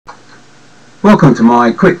Welcome to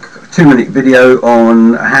my quick 2-minute video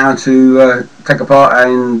on how to take apart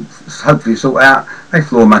and hopefully sort out a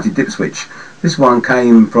floor mounted dip switch. This one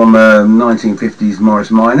came from a 1950s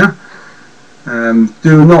Morris Minor.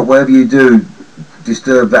 Do not, whatever you do,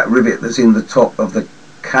 disturb that rivet that's in the top of the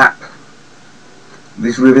cap.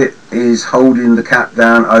 This rivet is holding the cap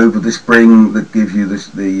down over the spring that gives you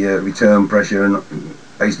the return pressure and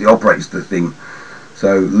basically operates the thing.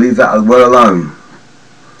 So leave that well alone.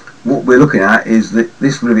 What we're looking at is that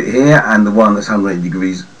this rivet here and the one that's 180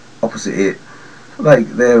 degrees opposite it,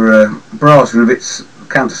 they're brass rivets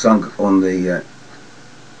countersunk on the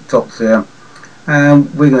tops there,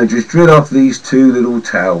 and we're going to just drill off these two little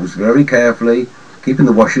tails very carefully, keeping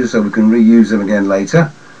the washers so we can reuse them again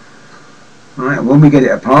later. Right, when we get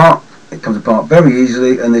it apart, it comes apart very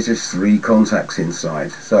easily, and there's just 3 contacts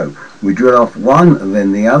inside. So we drill off one and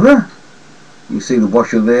then the other. You can see the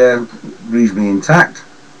washer there reasonably intact.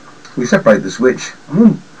 We separate the switch,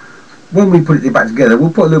 and when we put it back together, we'll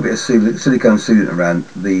put a little bit of silicone sealant around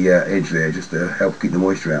the edge there just to help keep the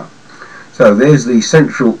moisture out. So there's the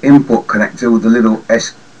central input connector with the little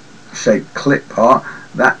S-shaped clip part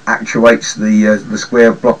that actuates the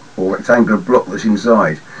square block or rectangular block that's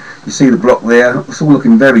inside. You see the block there, it's all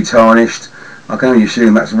looking very tarnished. I can only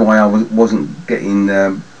assume that's why I wasn't getting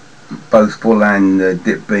both full and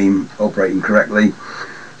dip beam operating correctly.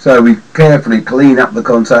 So we carefully clean up the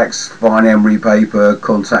contacts, fine emery paper,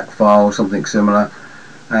 contact file, something similar,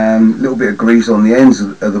 and a little bit of grease on the ends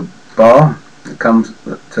of the bar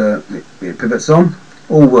that it pivots on.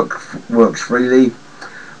 All works freely.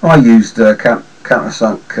 I used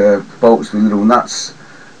countersunk bolts with little nuts.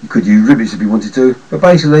 You could use rivets if you wanted to, but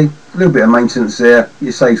basically a little bit of maintenance there.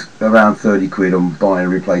 You save around 30 quid on buying a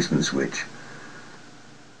replacement switch.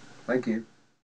 Thank you.